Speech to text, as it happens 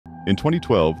In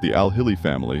 2012, the Al-Hili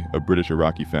family, a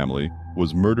British-Iraqi family,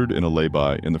 was murdered in a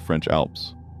lay-by in the French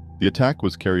Alps. The attack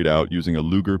was carried out using a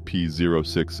Luger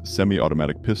P06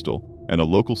 semi-automatic pistol, and a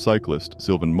local cyclist,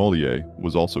 Sylvain Mollier,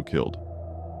 was also killed.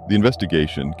 The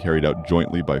investigation, carried out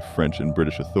jointly by French and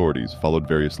British authorities, followed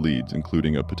various leads,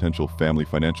 including a potential family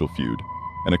financial feud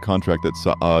and a contract that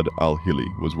Saad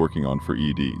al-Hili was working on for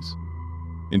EDs.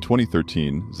 In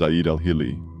 2013, Zaid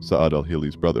al-Hili, Saad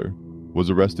al-Hili's brother, was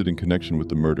arrested in connection with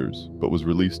the murders, but was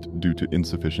released due to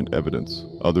insufficient evidence.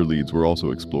 Other leads were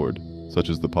also explored, such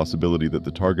as the possibility that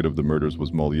the target of the murders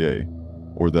was Mollier,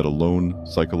 or that a lone,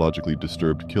 psychologically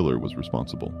disturbed killer was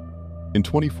responsible. In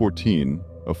 2014,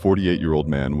 a 48-year-old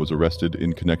man was arrested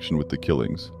in connection with the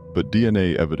killings, but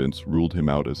DNA evidence ruled him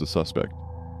out as a suspect.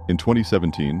 In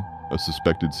 2017, a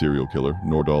suspected serial killer,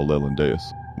 Nordal Lelandeus,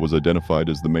 was identified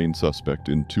as the main suspect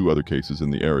in 2 other cases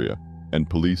in the area, and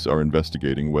police are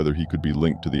investigating whether he could be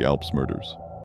linked to the Alps murders.